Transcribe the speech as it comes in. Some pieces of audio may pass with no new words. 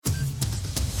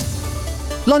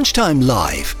Lunchtime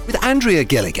Live with Andrea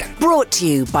Gilligan. Brought to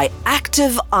you by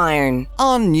Active Iron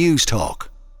On News Talk.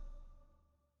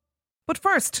 But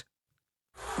first,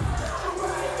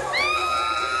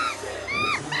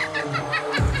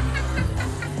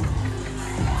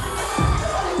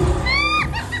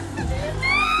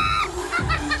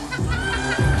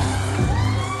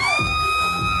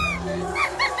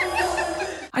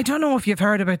 I don't know if you've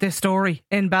heard about this story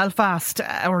in Belfast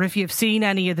or if you've seen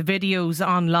any of the videos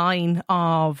online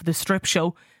of the strip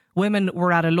show. Women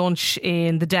were at a lunch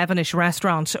in the Devonish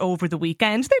restaurant over the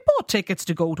weekend. They bought tickets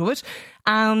to go to it,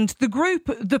 and the group,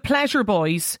 the Pleasure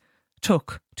Boys,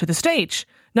 took to the stage.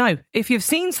 Now, if you've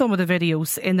seen some of the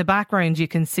videos in the background, you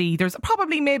can see there's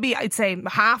probably maybe, I'd say,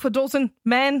 half a dozen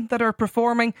men that are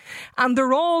performing, and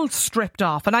they're all stripped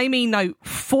off. And I mean now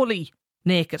fully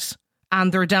naked.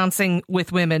 And they're dancing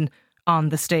with women on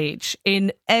the stage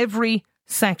in every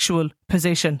sexual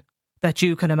position that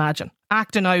you can imagine.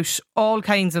 Acting out all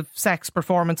kinds of sex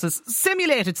performances,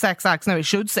 simulated sex acts now I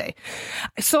should say.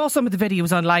 I saw some of the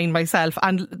videos online myself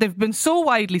and they've been so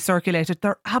widely circulated.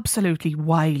 They're absolutely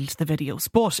wild, the videos.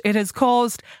 But it has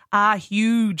caused a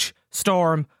huge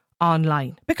storm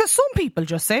online. Because some people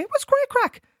just say it was great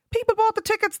crack. People bought the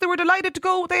tickets, they were delighted to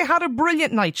go, they had a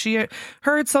brilliant night. She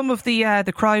heard some of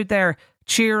the crowd there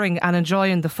cheering and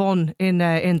enjoying the fun in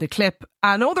the clip,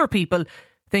 and other people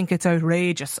think it's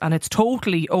outrageous and it's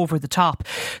totally over the top.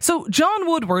 So John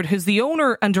Woodward, who's the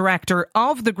owner and director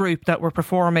of the group that were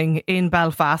performing in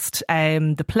Belfast,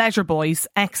 the Pleasure Boys,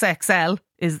 XXL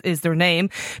is their name.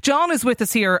 John is with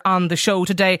us here on the show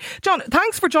today. John,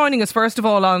 thanks for joining us first of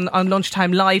all on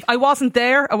Lunchtime Live. I wasn't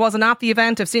there, I wasn't at the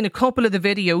event, I've seen a couple of the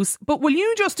videos, but will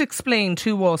you just explain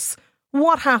to us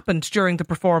what happened during the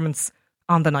performance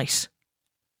on the night?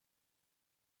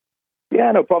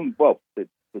 Yeah, no problem. Well, the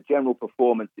general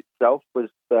performance itself was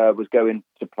going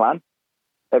to plan.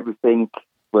 Everything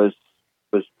was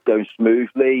going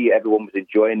smoothly. Everyone was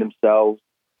enjoying themselves.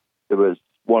 There was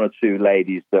one or two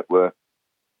ladies that were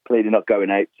clearly not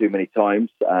going out too many times,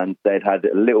 and they'd had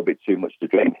a little bit too much to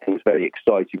drink. It was very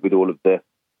excited with all of the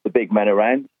big men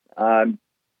around. And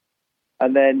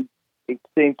then it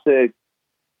seemed to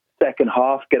second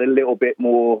half get a little bit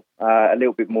more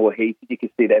heated. You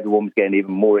could see that everyone was getting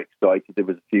even more excited. There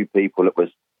was a few people that was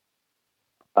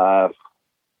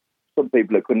some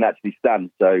people that couldn't actually stand.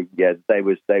 So yeah, they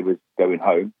was going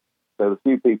home. So a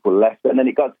few people left, and then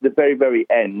it got to the very, very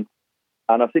end.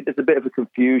 And I think there's a bit of a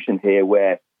confusion here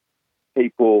where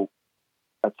people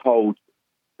are told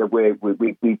that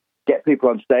we get people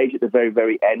on stage at the very,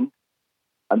 very end,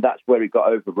 and that's where it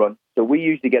got overrun. So we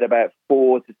usually get about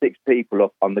 4 to 6 people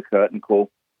up on the curtain call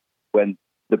when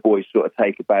the boys sort of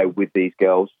take a bow with these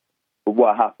girls. But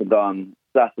what happened on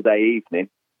Saturday evening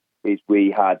is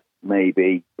we had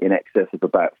maybe in excess of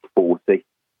about 40,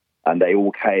 and they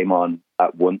all came on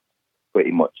at once,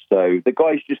 pretty much. So the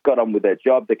guys just got on with their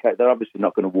job. They're obviously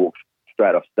not going to walk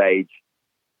straight off stage.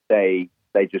 They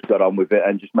just got on with it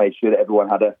and just made sure that everyone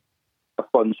had a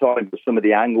fun time with some of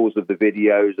the angles of the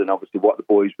videos and obviously what the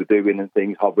boys were doing and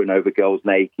things, hovering over girls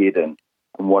naked and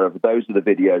whatever. Those are the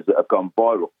videos that have gone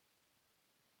viral.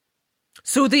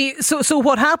 So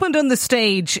what happened on the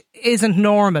stage isn't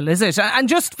normal, is it? And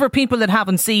just for people that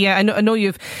haven't seen it, I know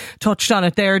you've touched on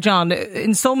it there, John.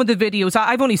 In some of the videos,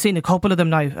 I've only seen a couple of them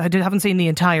now. I haven't seen the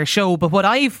entire show, but what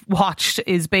I've watched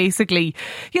is basically,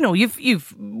 you know,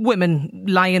 you've women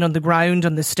lying on the ground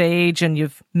on the stage, and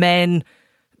you've men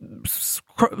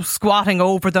squatting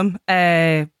over them,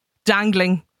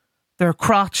 dangling their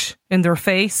crotch in their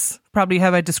face, probably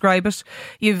how I describe it.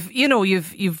 You've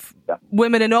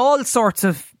women in all sorts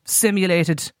of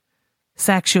simulated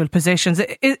sexual positions.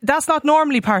 That's not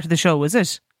normally part of the show, is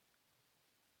it?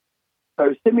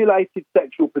 So simulated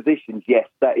sexual positions, yes,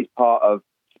 that is part of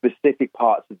specific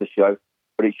parts of the show,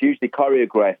 but it's usually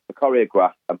choreographed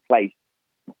and placed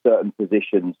in certain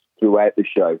positions throughout the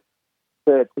show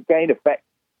to gain effect.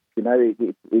 You know,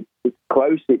 it's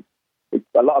close. It's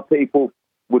a lot of people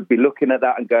would be looking at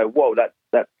that and go, "Whoa,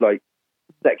 that's like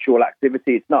sexual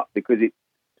activity." It's not, because it's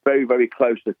very, very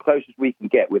close, as close as we can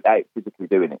get without physically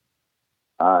doing it.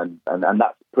 And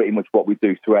that's pretty much what we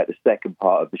do throughout the second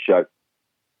part of the show.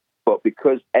 But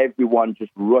because everyone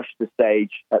just rushed the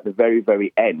stage at the very,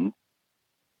 very end,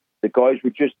 the guys were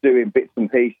just doing bits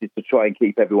and pieces to try and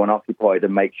keep everyone occupied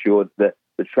and make sure that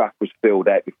the track was filled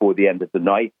out before the end of the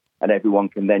night, and everyone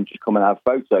can then just come and have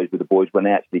photos with the boys when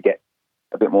they actually get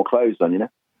a bit more clothes on, you know?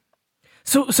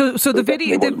 So the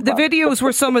videos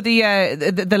were some of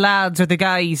the lads or the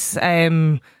guys,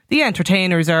 the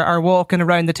entertainers are walking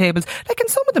around the tables. Like in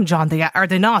some of them, John, are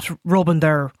they not rubbing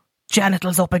their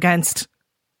genitals up against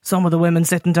some of the women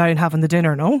sitting down having the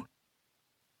dinner, no?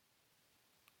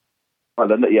 Well,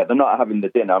 they're not having the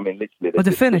dinner. I mean, literally,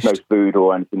 there's no food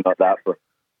or anything like that. But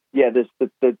yeah,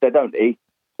 they don't eat.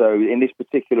 So in this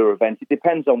particular event, it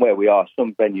depends on where we are.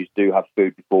 Some venues do have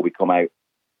food before we come out,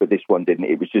 but this one didn't.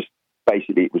 It was just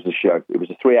basically it was a show. It was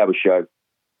a 3-hour show.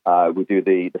 We do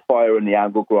the fire and the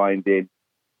angle grinding,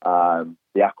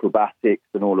 the acrobatics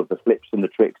and all of the flips and the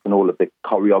tricks and all of the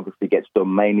choreography gets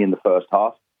done mainly in the first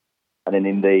half. And then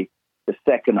in the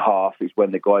second half is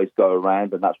when the guys go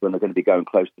around, and that's when they're going to be going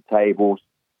close to tables.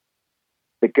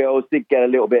 The girls did get a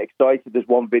little bit excited. There's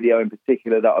one video in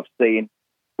particular that I've seen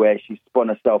where she spun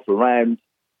herself around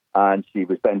and she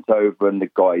was bent over, and the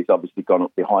guy's obviously gone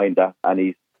up behind her, and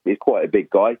he's quite a big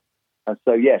guy. And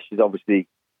so, yeah, she's obviously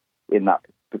in that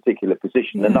particular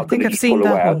position. Yeah, they're not going to just pull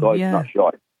away. Our guy's not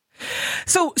shy.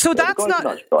 So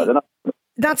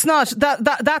that's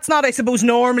not, I suppose,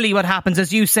 normally what happens.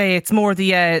 As you say, it's more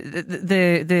the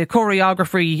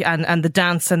choreography and the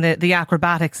dance and the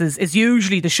acrobatics is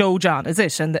usually the show, John, is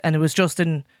it? And it was just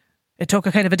it took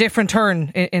a kind of a different turn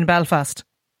in Belfast.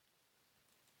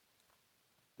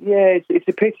 Yeah, it's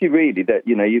a pity really that,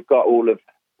 you've got all of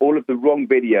the wrong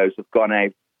videos have gone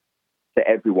out to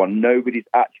everyone. Nobody's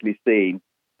actually seen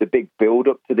the big build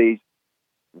up to these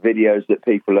videos that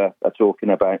people are talking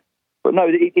about. But no,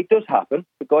 it does happen.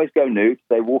 The guys go nude.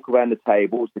 They walk around the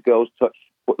tables. The girls put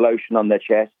lotion on their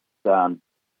chests. They'll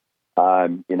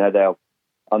on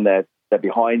their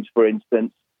behinds, for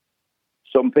instance.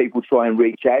 Some people try and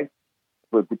reach out,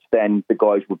 which then the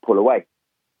guys would pull away.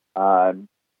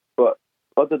 But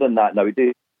other than that, no,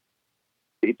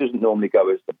 it doesn't normally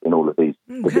go as in all of these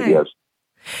the videos.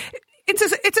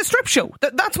 It's a strip show.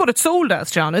 That's what it's sold as,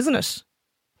 John, isn't it?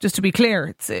 Just to be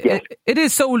clear, it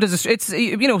is sold as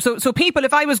so people.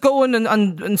 If I was going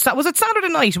and was it Saturday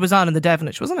night? It was on in the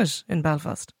Devonish, wasn't it, in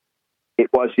Belfast? It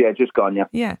was, yeah, just gone, yeah.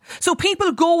 Yeah. So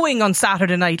people going on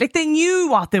Saturday night, like they knew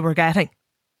what they were getting.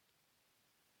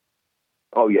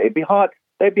 Oh yeah, it'd be hard.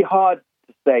 They'd be hard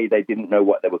to say they didn't know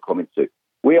what they were coming to.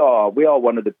 We are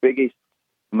one of the biggest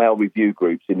male review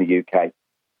groups in the UK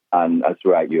and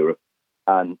throughout Europe,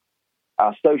 and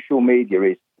our social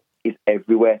media is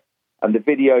everywhere. And the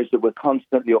videos that we're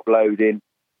constantly uploading,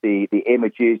 the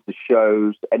images, the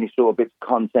shows, any sort of bits of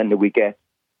content that we get,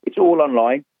 it's all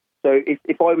online. So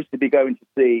if I was to be going to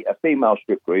see a female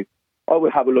strip group, I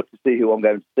would have a look to see who I'm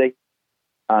going to see.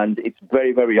 And it's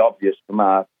very, very obvious from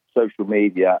our social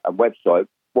media and website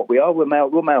what we are. We're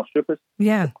male strippers.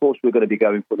 Yeah. Of course, we're going to be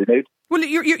going fully nude. Well,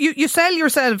 you sell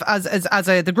yourself as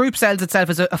the group sells itself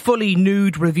as a fully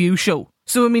nude review show.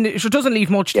 So, I mean, it doesn't leave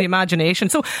much to the imagination.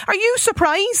 So, are you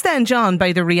surprised then, John,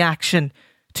 by the reaction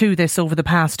to this over the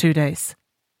past 2 days?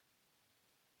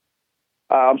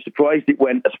 I'm surprised it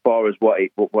went as far as what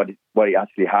it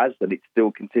actually has, and it's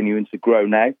still continuing to grow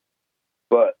now.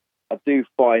 But I do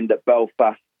find that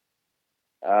Belfast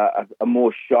are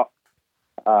more shocked,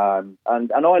 and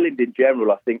Ireland in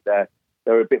general. I think they're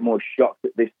a bit more shocked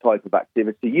at this type of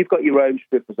activity. You've got your own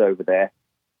strippers over there,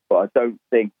 but I don't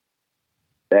think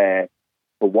they're,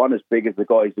 for one, as big as the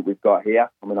guys that we've got here.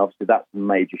 I mean, obviously that's a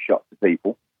major shock to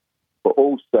people. But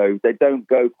also, they don't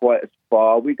go quite as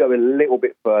far. We go a little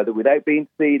bit further. Without being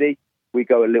seedy, we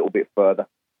go a little bit further.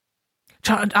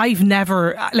 John, I've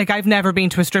never been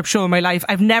to a strip show in my life.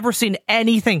 I've never seen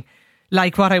anything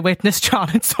like what I witnessed, John,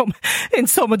 in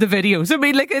some of the videos. I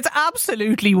mean, it's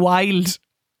absolutely wild.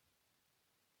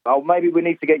 Oh, maybe we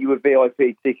need to get you a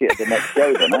VIP ticket at the next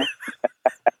show, then, eh?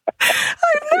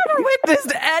 I've never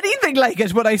witnessed anything like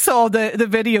it when I saw the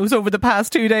videos over the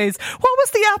past 2 days. What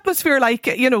was the atmosphere like,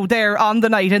 there on the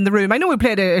night in the room? I know we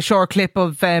played a short clip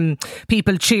of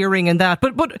people cheering and that,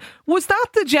 but was that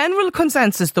the general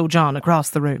consensus, though, John, across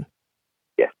the room?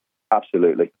 Yeah,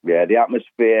 absolutely. Yeah, the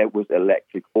atmosphere was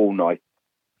electric all night.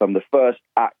 From the first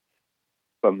act,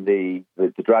 from the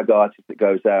drag artist that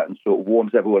goes out and sort of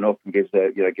warms everyone up and gives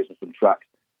them some tracks,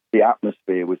 the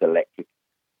atmosphere was electric.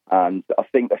 And I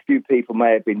think a few people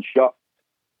may have been shocked,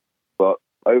 but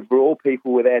overall,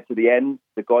 people were there to the end.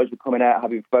 The guys were coming out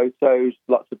having photos.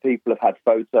 Lots of people have had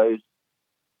photos,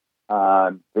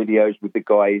 videos with the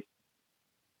guys.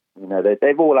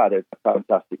 They've all had a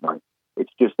fantastic night.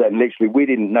 It's just that literally we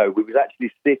didn't know. We was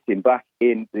actually sitting back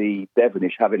in the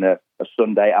Devonish having a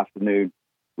Sunday afternoon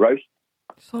roast.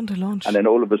 Sunday lunch. And then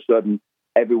all of a sudden,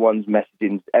 everyone's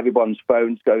messaging, everyone's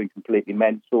phone's going completely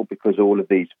mental because all of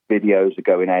these videos are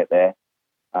going out there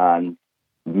and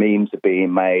memes are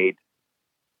being made.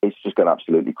 It's just gone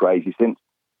absolutely crazy since.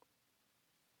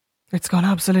 It's gone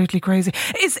absolutely crazy.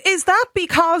 Is that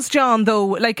because, John, though,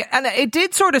 like, and it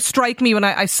did sort of strike me when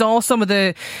I saw some of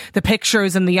the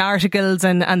pictures and the articles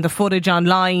and the footage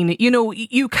online. You know,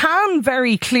 you can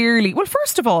very clearly, well,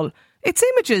 first of all, it's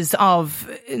images of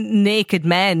naked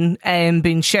men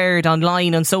being shared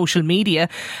online on social media.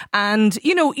 And,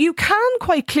 you know, you can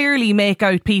quite clearly make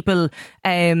out people.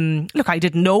 Look, I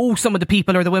didn't know some of the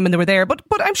people or the women that were there, but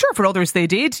I'm sure for others they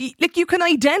did. Like, you can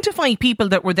identify people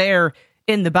that were there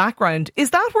in the background.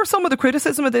 Is that where some of the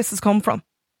criticism of this has come from?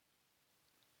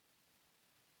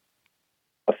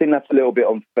 I think that's a little bit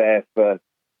unfair for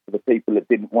the people that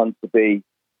didn't want to be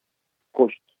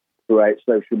pushed throughout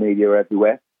social media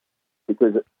everywhere,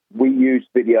 because we use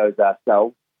videos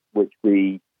ourselves, which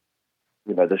we,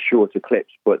 you know, the shorter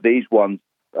clips, but these ones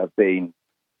have been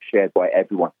shared by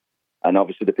everyone. And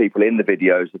obviously the people in the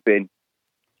videos have been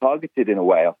targeted in a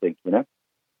way, I think, you know.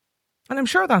 And I'm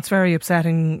sure that's very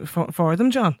upsetting for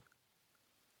them, John.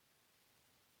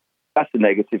 That's the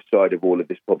negative side of all of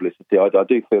this publicity. I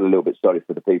do feel a little bit sorry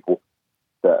for the people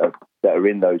that are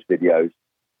in those videos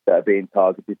that are being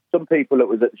targeted. Some people that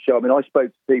was at the show, I mean, I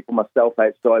spoke to people myself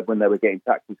outside when they were getting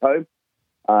taxis home,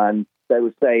 and they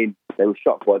were saying they were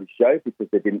shocked by the show because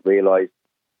they didn't realise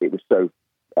it was so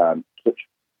such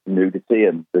nudity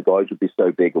and the guys would be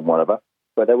so big and whatever.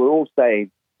 But they were all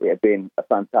saying it had been a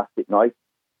fantastic night,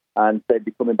 and they'd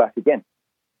be coming back again.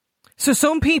 So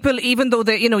some people, even though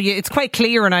they, you know, it's quite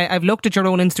clear, and I've looked at your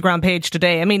own Instagram page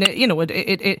today. I mean, you know,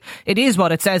 it is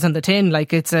what it says on the tin.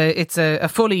 Like, it's a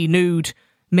fully nude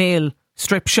male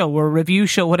strip show or review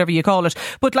show, whatever you call it.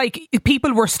 But like,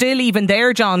 people were still, even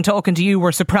there, John, talking to you,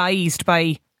 were surprised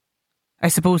by, I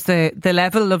suppose, the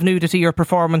level of nudity or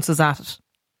performances at it.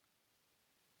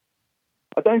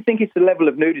 I don't think it's the level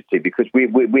of nudity, because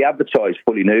we advertise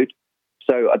fully nude.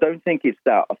 So I don't think it's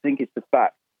that. I think it's the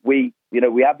fact we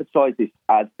advertise this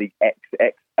as the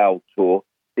XXL tour.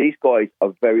 These guys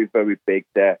are very, very big.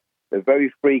 They're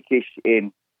very freakish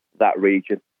in that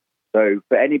region. So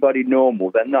for anybody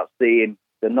normal, they're not seeing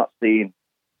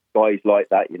guys like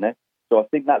that, you know. So I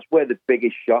think that's where the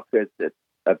biggest shock has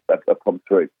come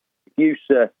through. If you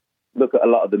look at a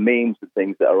lot of the memes and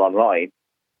things that are online,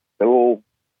 they're all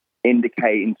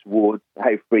indicating towards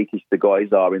how freakish the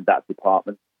guys are in that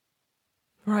department.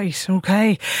 Right,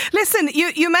 okay. Listen,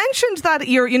 you mentioned that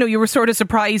you were sort of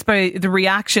surprised by the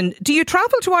reaction. Do you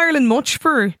travel to Ireland much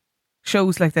for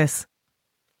shows like this?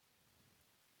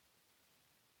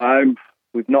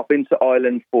 We've not been to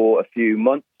Ireland for a few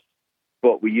months,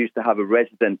 but we used to have a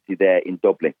residency there in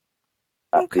Dublin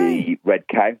at the Red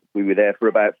Cow. We were there for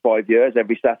about 5 years,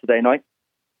 every Saturday night.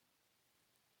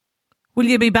 Will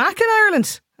you be back in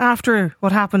Ireland after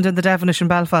what happened in the Devonish and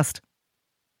Belfast?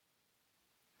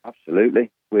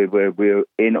 Absolutely. We're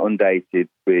inundated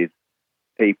with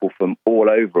people from all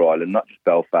over Ireland, not just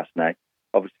Belfast now.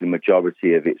 Obviously, the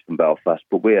majority of it's from Belfast,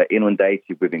 but we are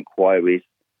inundated with inquiries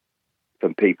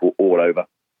from people all over.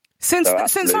 Since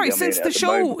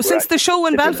the show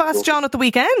in Belfast, John, at the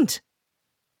weekend?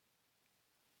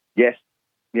 Yes.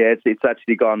 Yeah, it's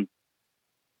actually gone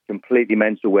completely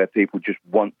mental, where people just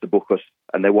want to book us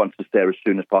and they want us there as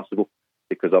soon as possible,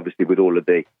 because obviously with all of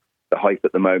the hype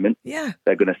at the moment,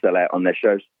 they're going to sell out on their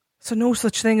shows. So no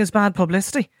such thing as bad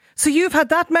publicity. So you've had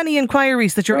that many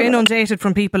inquiries that you're inundated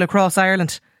from people across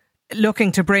Ireland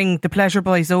looking to bring the Pleasure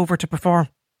Boys over to perform?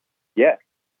 Yeah.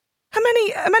 How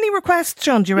many requests,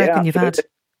 John, do you reckon you've had?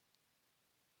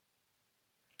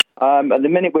 At the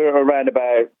minute we're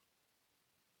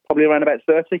probably around about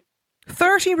 30.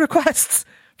 30 requests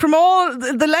from all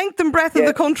the length and breadth of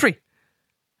the country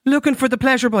looking for the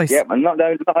Pleasure Boys. Yeah, and not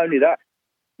only that.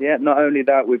 Yeah, not only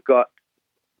that, we've got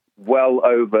well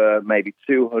over maybe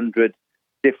 200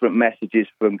 different messages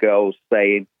from girls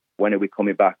saying, when are we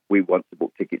coming back? We want to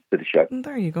book tickets to the show.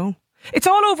 There you go. It's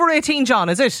all over 18, John,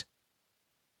 is it?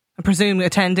 I presume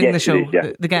attending the show,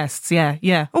 the guests. Yeah.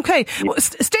 Okay. Yeah. Well,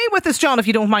 stay with us, John, if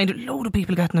you don't mind. A load of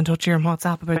people getting in touch here on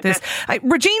WhatsApp about this.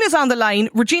 Regina's on the line.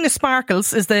 Regina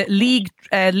Sparkles is the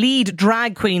lead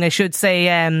drag queen, I should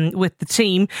say, with the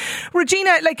team.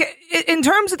 Regina, like, in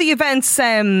terms of the events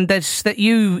that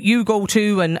you go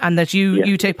to and that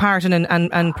you take part in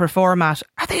and perform at,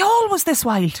 are they always this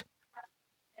wild?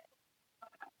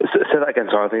 Say that again,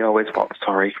 sorry. Are they always what?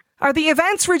 Sorry. Are the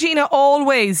events, Regina,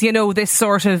 always, this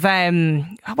sort of,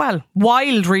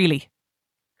 wild, really?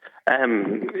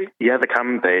 Yeah, they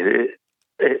can be.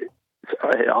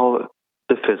 It all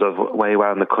differs of way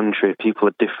around the country. People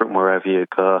are different wherever you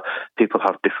go. People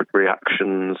have different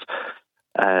reactions.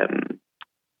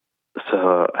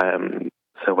 So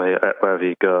wherever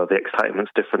you go, the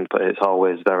excitement's different, but it's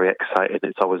always very exciting.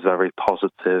 It's always very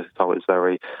positive. It's always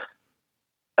very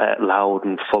loud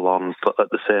and full on, but at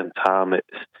the same time,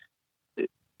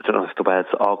 I don't know if the word's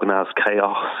organised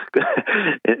chaos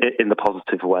in the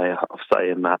positive way of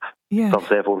saying that. Yeah. So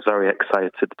obviously everyone's very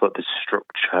excited, but there's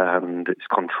structure and it's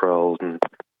controlled, and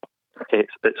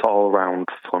it's all around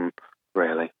fun,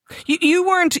 really. You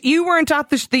weren't at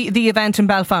the event in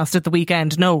Belfast at the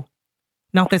weekend, no?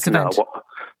 Not this event?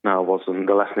 No, I wasn't.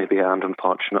 They left me behind,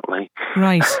 unfortunately.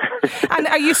 Right. And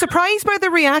are you surprised by the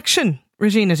reaction,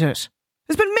 Regina, to it?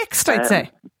 It's been mixed, I'd say.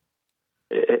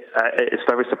 It's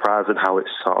very surprising how it's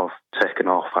sort of taken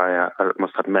off, I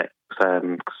must admit.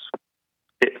 To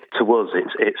us,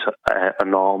 it's a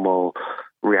normal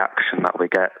reaction that we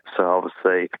get. So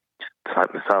obviously, to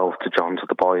like myself, to John, to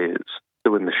the boys,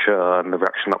 doing the show and the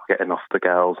reaction that we're getting off the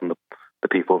girls and the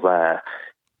people there,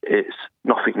 it's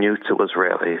nothing new to us,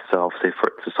 really. So obviously, for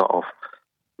it to sort of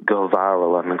go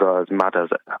viral and go as mad as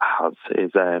it has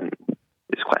is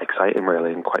it's quite exciting,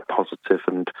 really, and quite positive,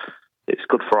 and it's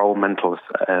good for our mental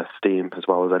esteem as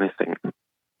well as anything.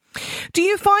 Do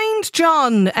you find,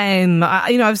 John,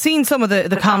 I've seen some of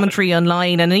the commentary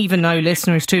online, and even now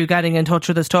listeners too getting in touch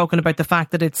with us talking about the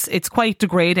fact that it's quite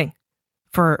degrading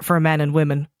for men and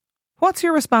women. What's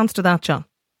your response to that, John?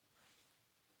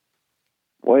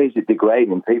 Why is it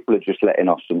degrading? People are just letting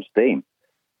off some steam.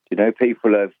 You know,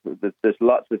 there's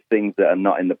lots of things that are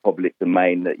not in the public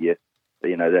domain that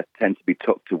they tend to be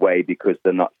tucked away because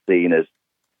they're not seen as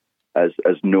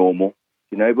normal.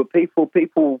 You know, but people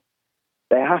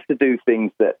they have to do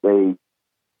things that they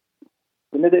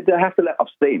have to let off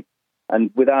steam.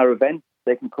 And with our events,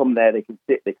 they can come there, they can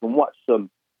sit, they can watch some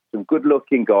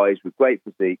good-looking guys with great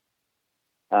physique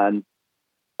and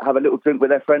have a little drink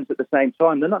with their friends at the same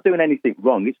time. They're not doing anything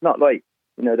wrong. It's not like,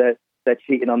 they're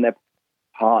cheating on their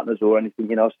partners or anything.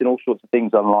 You know, I've seen all sorts of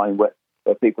things online where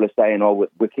people are saying, oh,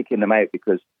 we're kicking them out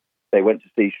because they went to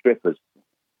see strippers.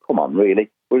 Come on,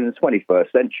 really? We're in the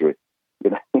 21st century.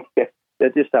 You know, they're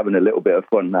just having a little bit of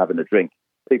fun and having a drink.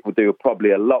 People do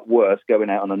probably a lot worse going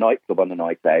out on a nightclub on a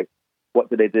night out. What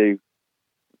do they do?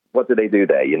 What do they do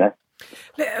there, you know?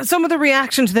 Some of the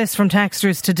reaction to this from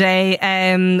texters today,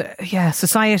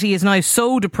 society is now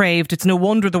so depraved, it's no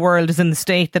wonder the world is in the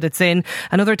state that it's in.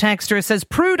 Another texter says,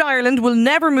 Prude Ireland will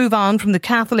never move on from the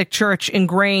Catholic Church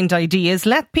ingrained ideas.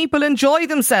 Let people enjoy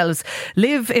themselves.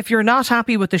 Liv, if you're not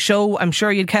happy with the show, I'm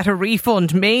sure you'd get a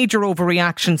refund. Major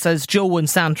overreaction, says Joe in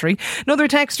Santry. Another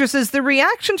texter says, the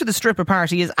reaction to the stripper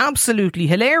party is absolutely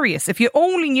hilarious. If you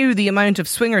only knew the amount of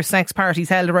swinger sex parties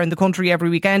held around the country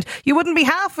every weekend, you wouldn't be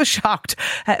half as shocked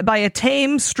by a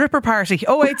tame stripper party.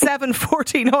 087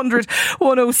 1400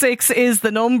 106 is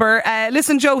the number.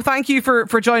 Listen, Joe, thank you for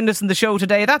joining us in the show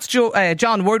today. That's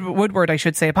John Woodward, I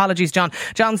should say. Apologies, John.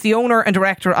 John's the owner and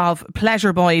director of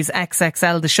Pleasure Boys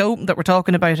XXL, the show that we're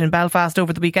talking about in Belfast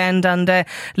over the weekend, and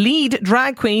lead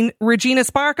drag queen Regina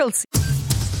Sparkles.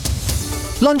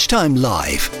 Lunchtime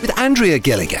Live with Andrea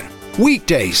Gilligan.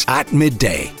 Weekdays at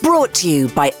midday Brought to you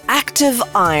by Active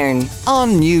Iron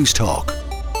on News Talk.